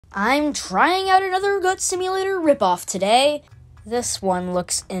I'm trying out another Goat Simulator ripoff today. This one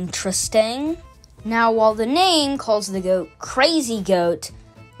looks interesting. Now, while the name calls the goat Crazy Goat,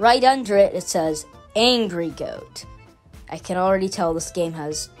 right under it, it says Angry Goat. I can already tell this game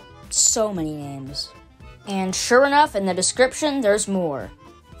has so many names. And sure enough, in the description, there's more.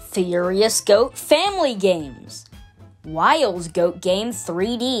 Furious Goat Family Games. Wild Goat Game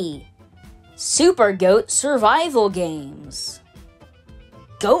 3D. Super Goat Survival Games.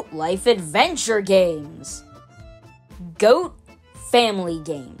 Goat Life Adventure Games. Goat Family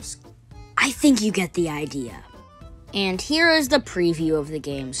Games. I think you get the idea. And here is the preview of the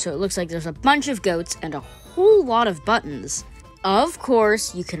game. So it looks like there's a bunch of goats and a whole lot of buttons. Of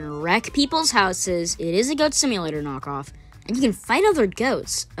course, you can wreck people's houses. It is a Goat Simulator knockoff. And you can fight other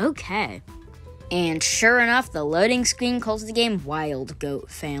goats. Okay. And sure enough, the loading screen calls the game Wild Goat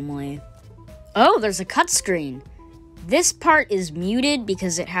Family. Oh, there's a cut screen. This part is muted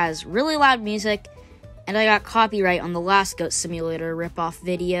because it has really loud music, and I got copyright on the last Goat Simulator ripoff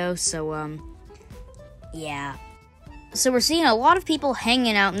video, so, yeah. So we're seeing a lot of people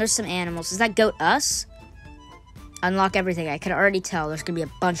hanging out, and there's some animals. Is that goat us? Unlock everything. I can already tell there's going to be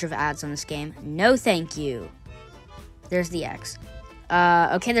a bunch of ads on this game. No thank you. There's the X.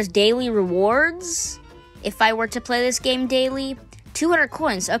 Okay, there's daily rewards. If I were to play this game daily, 200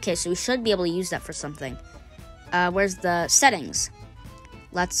 coins. Okay, so we should be able to use that for something. Where's the settings?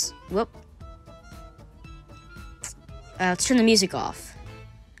 Let's turn the music off.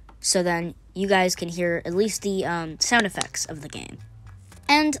 So then you guys can hear at least the sound effects of the game.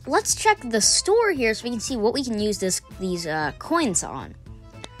 And let's check the store here so we can see what we can use these coins on.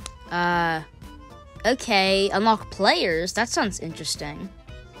 Okay, unlock players. That sounds interesting.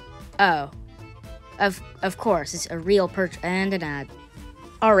 Oh, of course, it's a real purchase and an ad.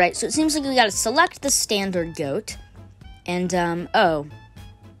 Alright, so it seems like we gotta select the standard goat. And, and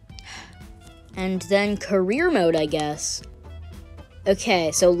then career mode, I guess.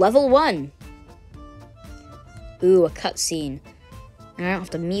 Okay, so level 1. Ooh, a cutscene. And I don't have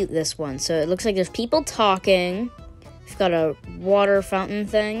to mute this one. So it looks like there's people talking. We've got a water fountain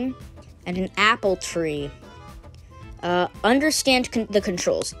thing. And an apple tree. Understand the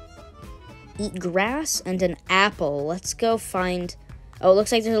controls. Eat grass and an apple. Let's go find... Oh, it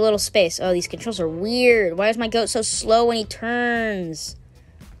looks like there's a little space. Oh, these controls are weird. Why is my goat so slow when he turns?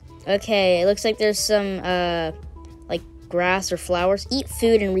 Okay, it looks like there's some, like, grass or flowers. Eat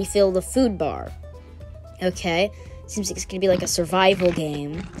food and refill the food bar. Okay, seems like it's gonna be like a survival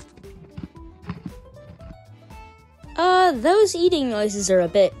game. Those eating noises are a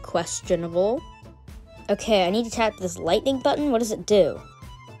bit questionable. Okay, I need to tap this lightning button. What does it do?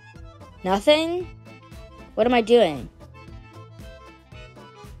 Nothing? What am I doing?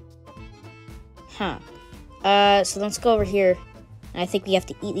 Huh. So let's go over here. And I think we have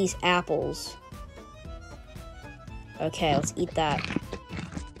to eat these apples. Okay, let's eat that.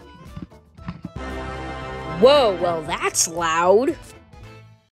 Whoa, well that's loud.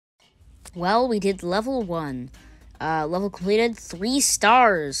 Well, we did level 1. Level completed, 3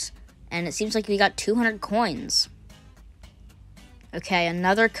 stars. And it seems like we got 200 coins. Okay,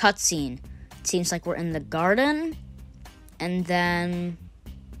 another cutscene. It seems like we're in the garden. And then...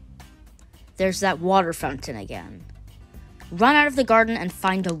 there's that water fountain again. Run out of the garden and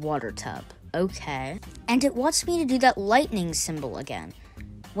find a water tub. Okay. And it wants me to do that lightning symbol again.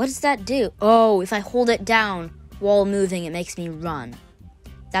 What does that do? Oh, if I hold it down while moving, it makes me run.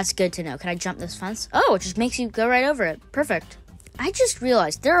 That's good to know. Can I jump this fence? Oh, it just makes you go right over it. Perfect. I just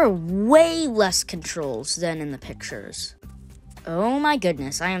realized there are way less controls than in the pictures. Oh my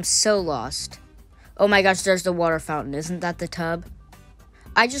goodness, I am so lost. Oh my gosh, there's the water fountain. Isn't that the tub?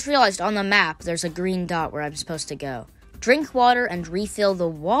 I just realized on the map, there's a green dot where I'm supposed to go. Drink water and refill the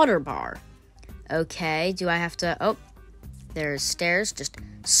water bar. Okay, do I have to... Oh, there's stairs. Just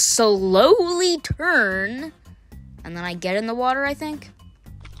slowly turn. And then I get in the water, I think.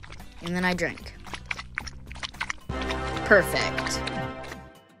 And then I drink. Perfect.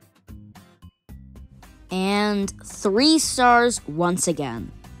 And 3 stars once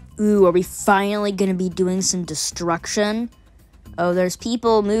again. Ooh, are we finally going to be doing some destruction? Oh, there's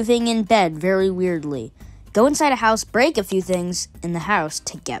people moving in bed very weirdly. Go inside a house, break a few things in the house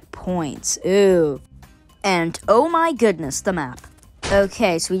to get points. Ooh. And oh my goodness, the map.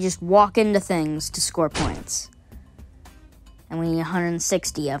 Okay, so we just walk into things to score points. And we need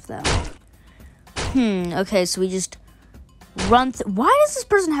 160 of them. Okay, so we just run why does this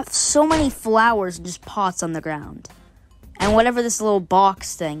person have so many flowers and just pots on the ground? And whatever this little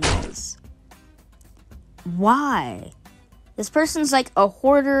box thing is. Why? This person's like a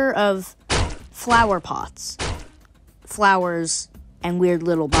hoarder of flower pots. Flowers and weird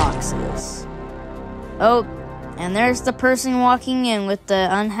little boxes. Oh, and there's the person walking in with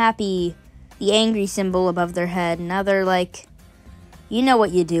the angry symbol above their head. Now they're like, you know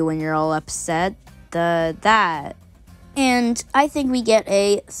what you do when you're all upset. That. And I think we get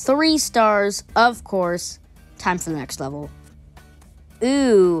a 3 stars, of course. Time for the next level.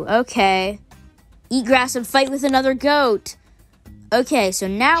 Ooh, okay. Eat grass and fight with another goat. Okay, so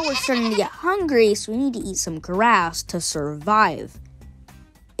now we're starting to get hungry, so we need to eat some grass to survive.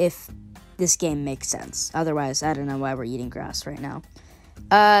 If this game makes sense. Otherwise, I don't know why we're eating grass right now.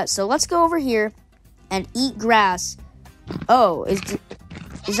 So let's go over here and eat grass. Oh,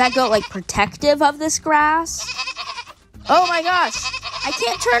 is that goat, like, protective of this grass? Oh my gosh! I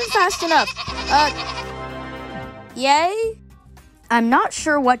can't turn fast enough! Yay? I'm not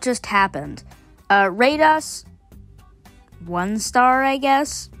sure what just happened. Rate us 1 star, I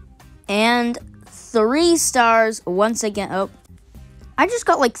guess. And 3 stars once again. Oh, I just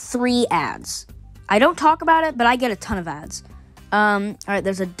got like 3 ads. I don't talk about it, but I get a ton of ads. Alright,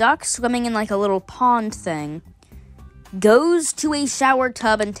 there's a duck swimming in like a little pond thing. Goes to a shower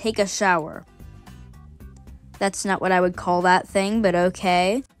tub and take a shower. That's not what I would call that thing, but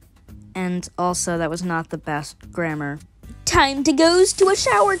okay. And also, that was not the best grammar. Time to goes to a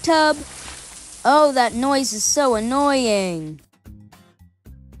shower tub. Oh, that noise is so annoying.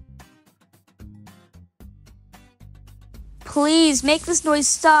 Please, make this noise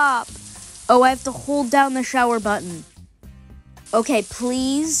stop. Oh, I have to hold down the shower button. Okay,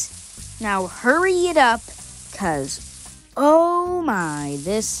 please. Now hurry it up, because, oh my,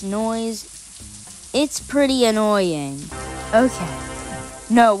 this noise, it's pretty annoying. Okay.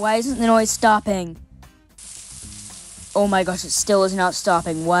 No, why isn't the noise stopping? Oh my gosh, it still is not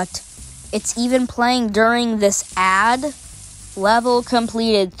stopping. What? It's even playing during this ad. Level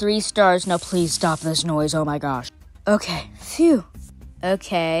completed, 3 stars. No, please stop this noise. Oh my gosh. Okay, phew.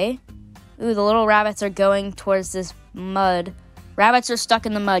 Okay. Ooh, the little rabbits are going towards this mud. Rabbits are stuck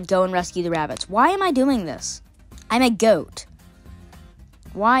in the mud. Go and rescue the rabbits. Why am I doing this? I'm a goat.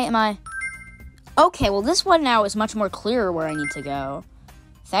 Why am I... Okay, well, this one now is much more clearer where I need to go.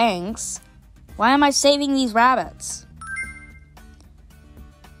 Thanks. Why am I saving these rabbits?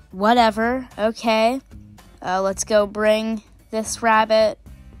 Whatever. Okay. Let's go bring this rabbit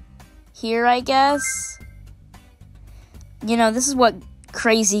here, I guess. You know, this is what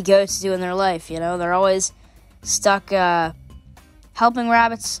crazy goats do in their life, you know? They're always stuck, helping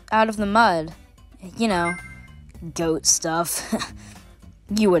rabbits out of the mud. You know, goat stuff.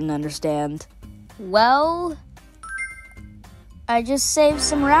 You wouldn't understand. Well, I just saved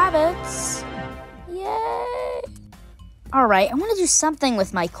some rabbits. Yay! Alright, I want to do something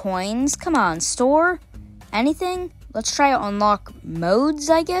with my coins. Come on, store? Anything? Let's try to unlock modes,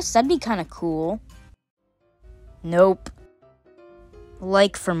 I guess? That'd be kind of cool. Nope.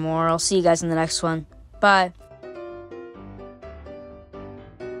 Like for more. I'll see you guys in the next one. Bye.